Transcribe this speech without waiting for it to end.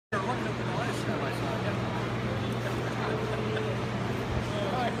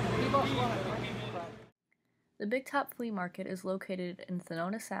The Big Top Flea Market is located in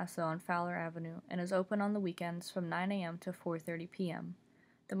Sonona-Sasso on Fowler Avenue and is open on the weekends from 9 a.m. to 4:30 p.m.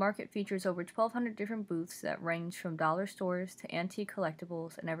 The market features over 1,200 different booths that range from dollar stores to antique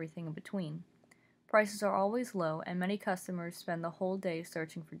collectibles and everything in between. Prices are always low, and many customers spend the whole day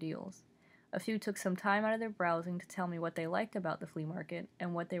searching for deals. A few took some time out of their browsing to tell me what they liked about the flea market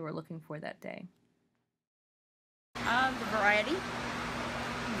and what they were looking for that day. The variety.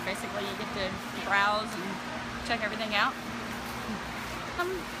 Basically, you get to browse and check everything out. I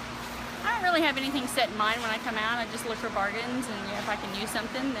don't really have anything set in mind when I come out. I just look for bargains, and if I can use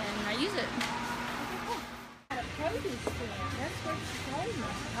something, then I use it. At a produce stand, that's what she told me.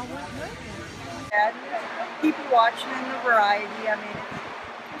 I went with her. And people watching and the variety. I mean,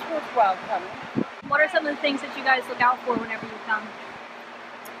 it's worthwhile coming. What are some of the things that you guys look out for whenever you come?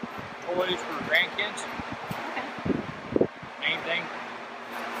 Toys for grandkids, Okay. main thing,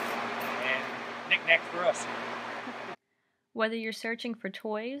 and knickknacks for us. Whether you're searching for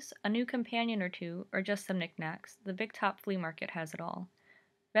toys, a new companion or two, or just some knickknacks, the Big Top Flea Market has it all.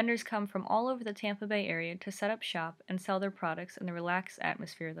 Vendors come from all over the Tampa Bay area to set up shop and sell their products in the relaxed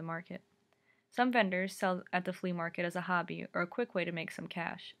atmosphere of the market. Some vendors sell at the flea market as a hobby or a quick way to make some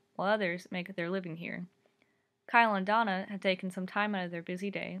cash, while others make their living here. Kyle and Donna have taken some time out of their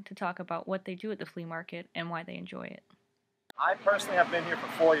busy day to talk about what they do at the flea market and why they enjoy it. I personally have been here for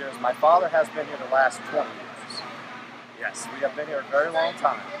 4 years. My father has been here the last 20 years. Yes, we have been here a very long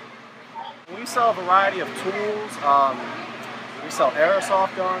time. We sell a variety of tools. We sell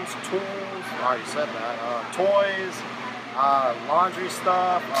airsoft guns, tools, I already said that, toys, laundry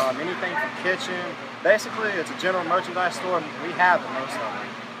stuff, anything for kitchen. Basically, it's a general merchandise store, and we have it, most of it.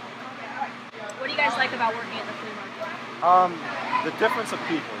 What do you guys like about working at the flea market? The difference of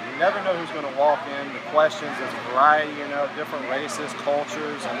people. You never know who's going to walk in. The questions, there's a variety, different races,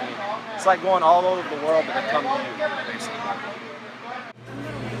 cultures. I mean, it's like going all over the world, but they come to you, basically.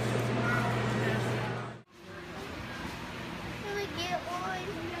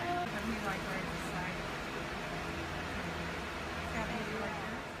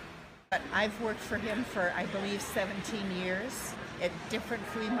 But I've worked for him for, I believe, 17 years at different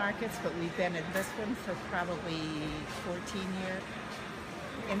flea markets, but we've been at this one for probably 14 years.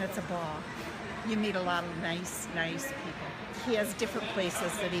 And it's a ball. You meet a lot of nice people. He has different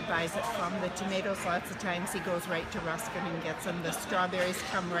places that he buys it from. The tomatoes, lots of times he goes right to Ruskin and gets them. The strawberries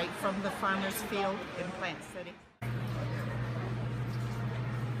come right from the farmer's field in Plant City.